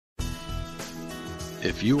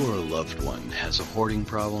If you or a loved one has a hoarding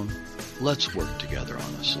problem, let's work together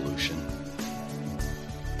on a solution.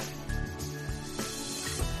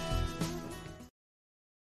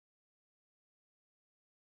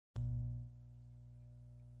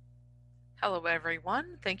 Hello,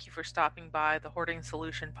 everyone. Thank you for stopping by the Hoarding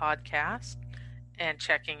Solution podcast and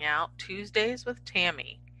checking out Tuesdays with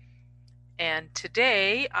Tammi. And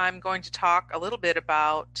today I'm going to talk a little bit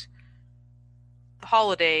about the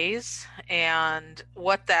holidays and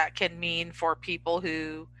what that can mean for people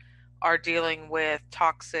who are dealing with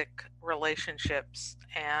toxic relationships.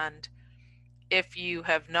 And if you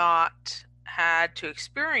have not had to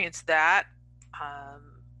experience that,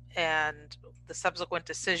 and the subsequent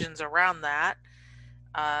decisions around that,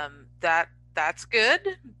 that's good.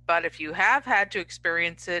 But if you have had to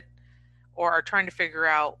experience it or are trying to figure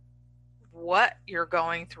out what you're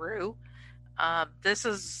going through, this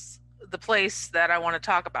is the place that I want to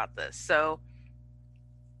talk about this. So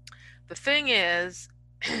the thing is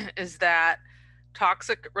that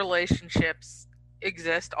toxic relationships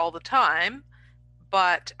exist all the time,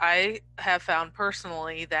 but I have found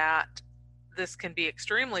personally that this can be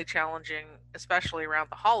extremely challenging, especially around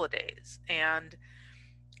the holidays. And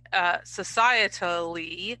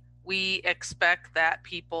societally, we expect that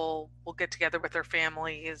people will get together with their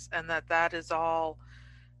families and that is all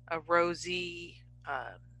a rosy,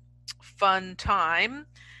 fun time.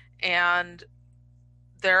 And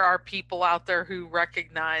there are people out there who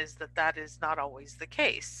recognize that that is not always the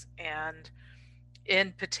case. And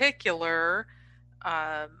in particular,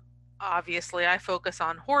 obviously, I focus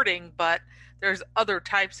on hoarding, but there's other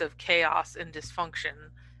types of chaos and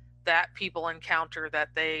dysfunction that people encounter that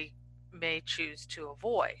they may choose to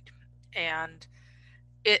avoid. And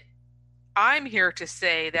I'm here to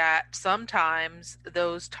say that sometimes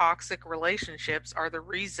those toxic relationships are the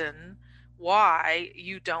reason why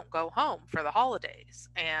you don't go home for the holidays.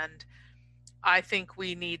 And I think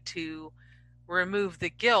we need to remove the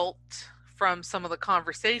guilt from some of the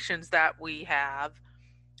conversations that we have,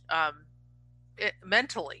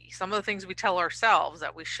 mentally. Some of the things we tell ourselves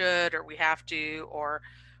that we should or we have to, or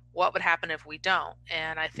what would happen if we don't.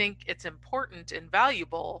 And I think it's important and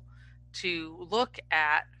valuable to look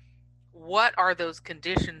at what are those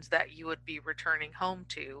conditions that you would be returning home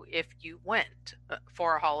to if you went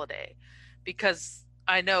for a holiday. Because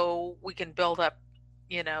I know we can build up,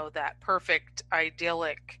 that perfect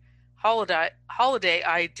idyllic holiday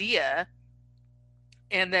idea,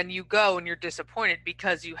 and then you go and you're disappointed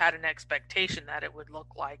because you had an expectation that it would look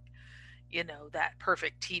like, that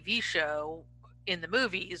perfect TV show in the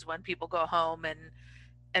movies when people go home and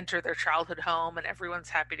enter their childhood home and everyone's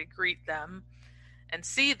happy to greet them and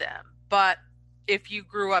see them. But if you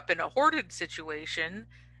grew up in a hoarded situation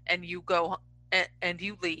and you go and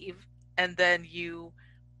you leave and then you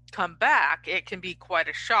come back, it can be quite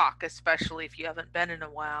a shock, especially if you haven't been in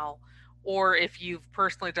a while, or if you've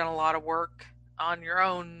personally done a lot of work on your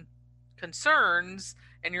own concerns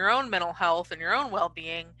and your own mental health and your own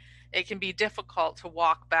well-being. It can be difficult to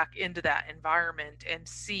walk back into that environment and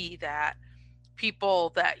see that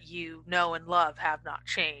people that you know and love have not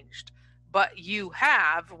changed, but you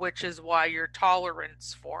have, which is why your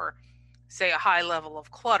tolerance for, say, a high level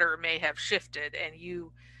of clutter may have shifted, and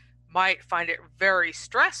you might find it very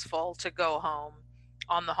stressful to go home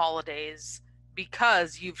on the holidays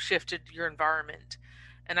because you've shifted your environment.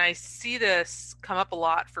 And I see this come up a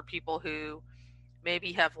lot for people who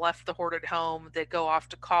maybe have left the hoarded home, they go off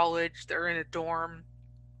to college, they're in a dorm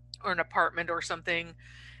or an apartment or something,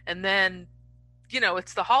 and then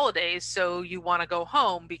it's the holidays, so you want to go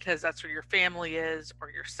home because that's where your family is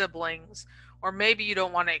or your siblings, or maybe you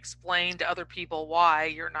don't want to explain to other people why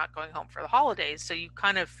you're not going home for the holidays. So you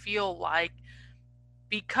kind of feel like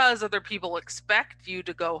because other people expect you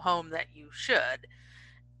to go home that you should.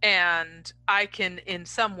 And I can in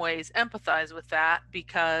some ways empathize with that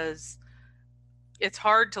because it's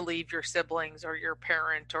hard to leave your siblings or your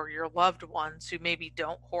parent or your loved ones who maybe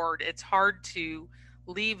don't hoard. It's hard to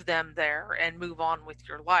leave them there and move on with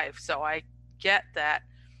your life. So I get that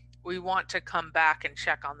we want to come back and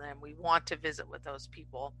check on them. We want to visit with those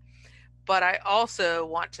people. But I also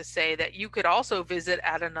want to say that you could also visit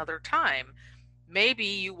at another time. Maybe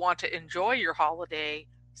you want to enjoy your holiday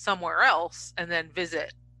somewhere else and then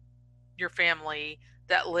visit your family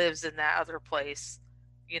that lives in that other place,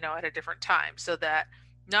 at a different time, so that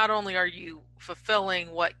not only are you fulfilling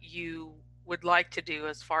what you would like to do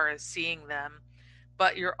as far as seeing them,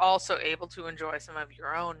 but you're also able to enjoy some of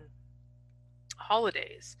your own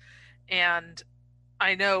holidays. And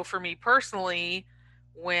I know for me personally,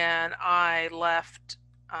 when I left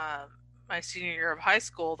my senior year of high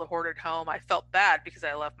school, the hoarded home, I felt bad because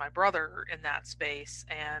I left my brother in that space,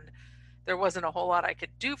 and there wasn't a whole lot I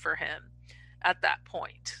could do for him at that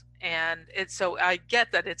point. And it's so I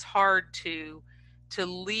get that it's hard to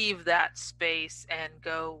leave that space and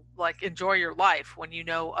go like enjoy your life when you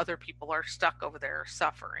know other people are stuck over there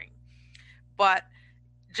suffering. But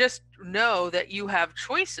just know that you have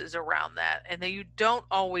choices around that and that you don't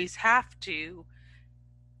always have to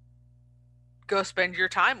go spend your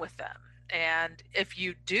time with them. And if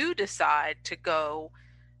you do decide to go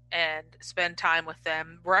and spend time with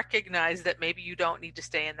them, recognize that maybe you don't need to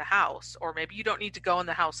stay in the house, or maybe you don't need to go in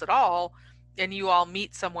the house at all, and you all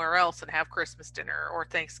meet somewhere else and have Christmas dinner or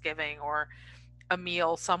Thanksgiving or a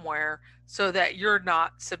meal somewhere, so that you're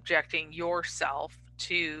not subjecting yourself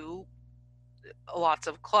to lots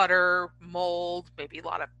of clutter, mold, maybe a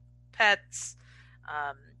lot of pets.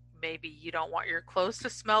 Um, Maybe you don't want your clothes to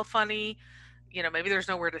smell funny. Maybe there's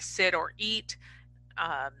nowhere to sit or eat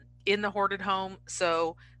um, in the hoarded home.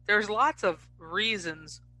 So there's lots of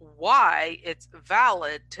reasons why it's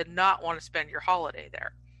valid to not want to spend your holiday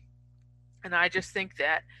there. And I just think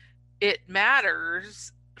that it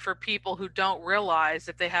matters for people who don't realize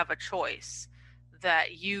that they have a choice,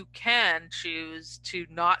 that you can choose to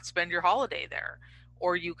not spend your holiday there,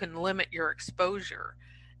 or you can limit your exposure.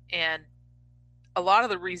 And a lot of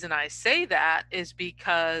the reason I say that is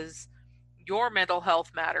because your mental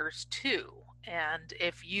health matters too. And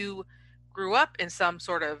if you grew up in some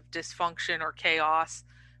sort of dysfunction or chaos,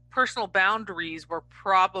 personal boundaries were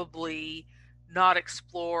probably not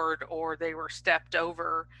explored or they were stepped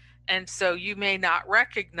over. And so you may not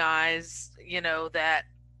recognize, that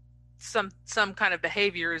some kind of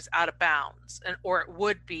behavior is out of bounds, and or it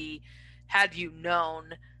would be had you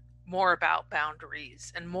known more about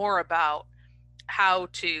boundaries and more about how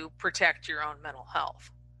to protect your own mental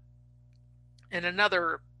health. And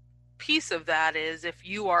another piece of that is if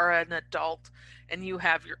you are an adult and you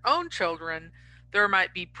have your own children, there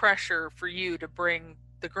might be pressure for you to bring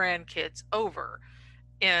the grandkids over.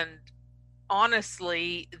 And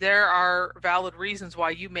honestly, there are valid reasons why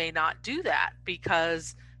you may not do that,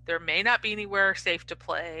 because there may not be anywhere safe to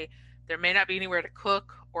play. There may not be anywhere to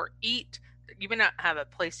cook or eat. You may not have a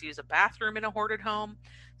place to use a bathroom in a hoarded home.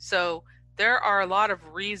 So there are a lot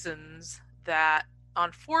of reasons that,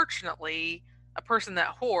 unfortunately, a person that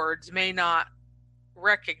hoards may not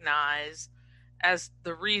recognize as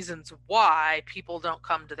the reasons why people don't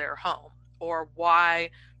come to their home, or why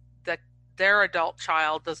their adult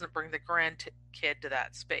child doesn't bring the grandkid to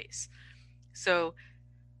that space. So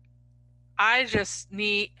I just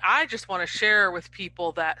want to share with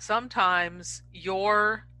people that sometimes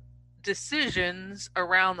your decisions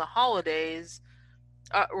around the holidays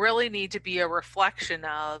really need to be a reflection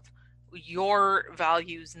of your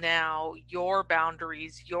values now, your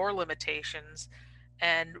boundaries, your limitations,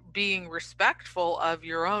 and being respectful of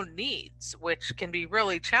your own needs, which can be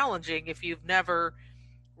really challenging if you've never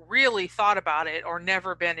really thought about it or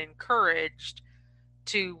never been encouraged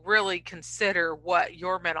to really consider what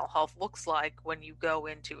your mental health looks like when you go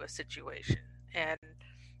into a situation. And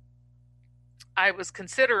I was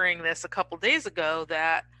considering this a couple days ago,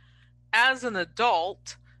 that as an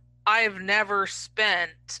adult, I've never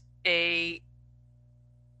spent a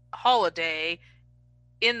holiday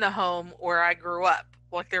in the home where I grew up.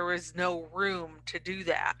 Like, there was no room to do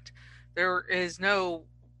that. There is no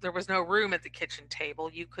there was no room at the kitchen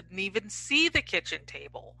table. You couldn't even see the kitchen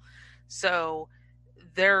table. So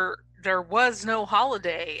there was no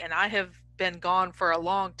holiday, and I have been gone for a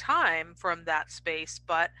long time from that space,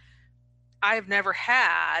 but I've never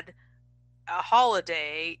had a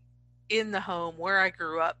holiday in the home where I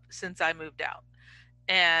grew up since I moved out.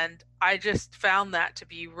 And I just found that to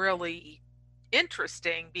be really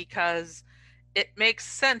interesting, because it makes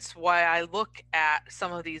sense why I look at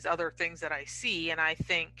some of these other things that I see and I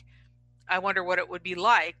think, I wonder what it would be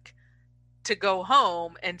like to go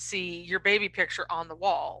home and see your baby picture on the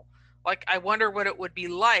wall. Like, I wonder what it would be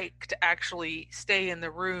like to actually stay in the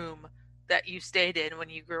room that you stayed in when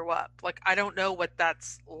you grew up. Like, I don't know what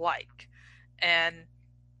that's like. And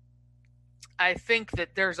I think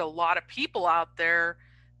that there's a lot of people out there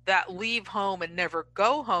that leave home and never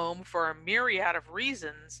go home for a myriad of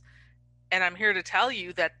reasons. And I'm here to tell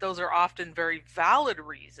you that those are often very valid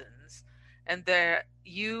reasons, and that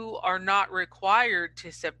you are not required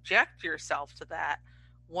to subject yourself to that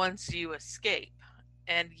once you escape.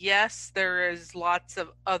 And yes, there is lots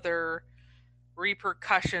of other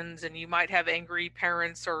repercussions, and you might have angry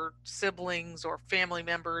parents or siblings or family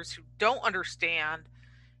members who don't understand,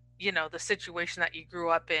 the situation that you grew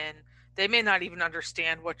up in. they may not even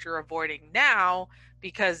understand what you're avoiding now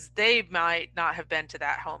because they might not have been to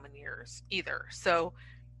that home in years either. So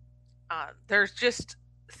there's just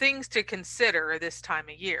things to consider this time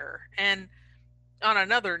of year. And on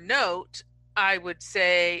another note, I would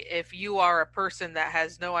say if you are a person that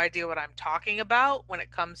has no idea what I'm talking about when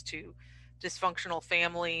it comes to dysfunctional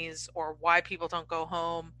families or why people don't go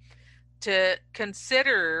home, to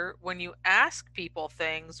consider when you ask people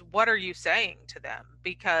things, what are you saying to them?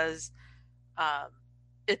 Because um,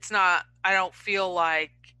 it's not, I don't feel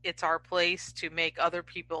like it's our place to make other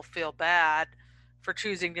people feel bad for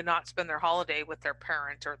choosing to not spend their holiday with their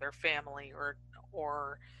parent or their family,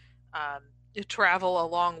 or um, you travel a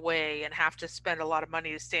long way and have to spend a lot of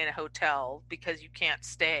money to stay in a hotel because you can't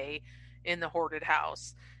stay in the hoarded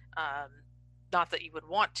house. Um, Not that you would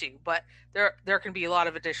want to, but there can be a lot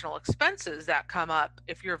of additional expenses that come up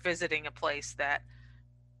if you're visiting a place that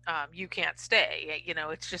you can't stay. You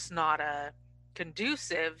know, it's just not a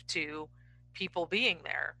conducive to people being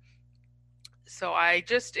there. So I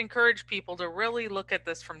just encourage people to really look at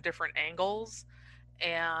this from different angles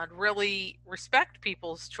and really respect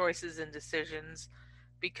people's choices and decisions,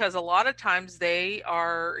 because a lot of times they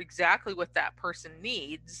are exactly what that person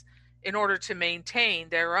needs in order to maintain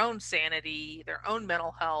their own sanity, their own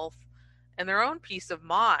mental health, and their own peace of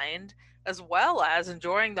mind, as well as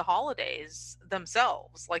enjoying the holidays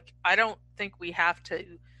themselves. Like, I don't think we have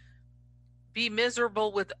to be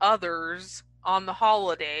miserable with others on the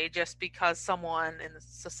holiday just because someone in the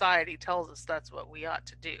society tells us that's what we ought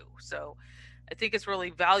to do. So I think it's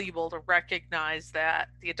really valuable to recognize that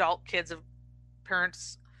the adult kids of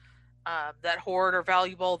parents that hoard are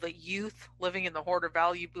valuable, the youth living in the hoard are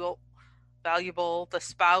valuable, the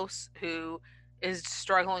spouse who is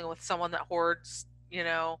struggling with someone that hoards, you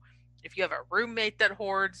know, if you have a roommate that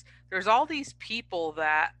hoards, there's all these people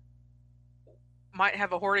that might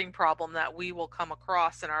have a hoarding problem that we will come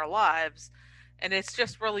across in our lives. And it's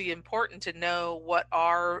just really important to know what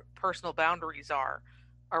our personal boundaries are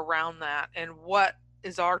around that, and what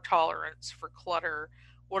is our tolerance for clutter,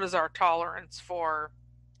 what is our tolerance for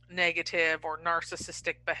negative or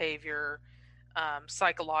narcissistic behavior,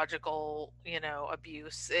 psychological,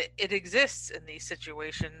 abuse. It exists in these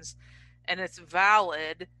situations, and it's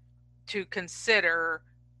valid to consider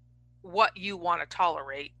what you want to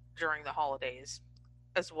tolerate during the holidays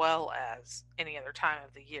as well as any other time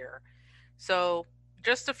of the year. So,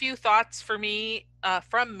 just a few thoughts for me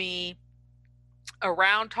from me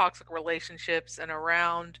around toxic relationships and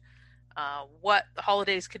around what the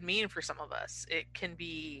holidays could mean for some of us. It can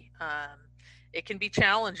be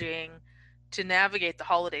challenging to navigate the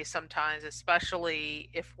holidays sometimes, especially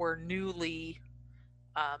if we're newly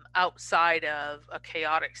outside of a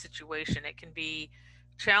chaotic situation. It can be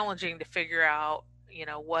challenging to figure out,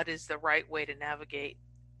 what is the right way to navigate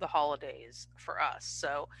the holidays for us.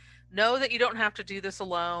 So know that you don't have to do this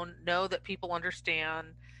alone. Know that people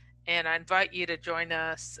understand. And I invite you to join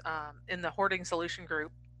us in the Hoarding Solution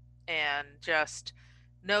Group, and just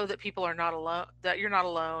know that people are not alone, that you're not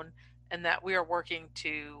alone, and that we are working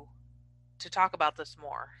to talk about this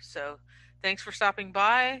more. So thanks for stopping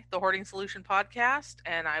by the Hoarding Solution podcast,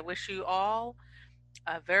 and I wish you all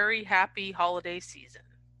a very happy holiday season.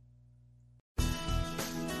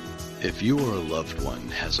 If you or a loved one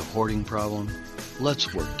has a hoarding problem,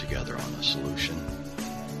 let's work together on a solution.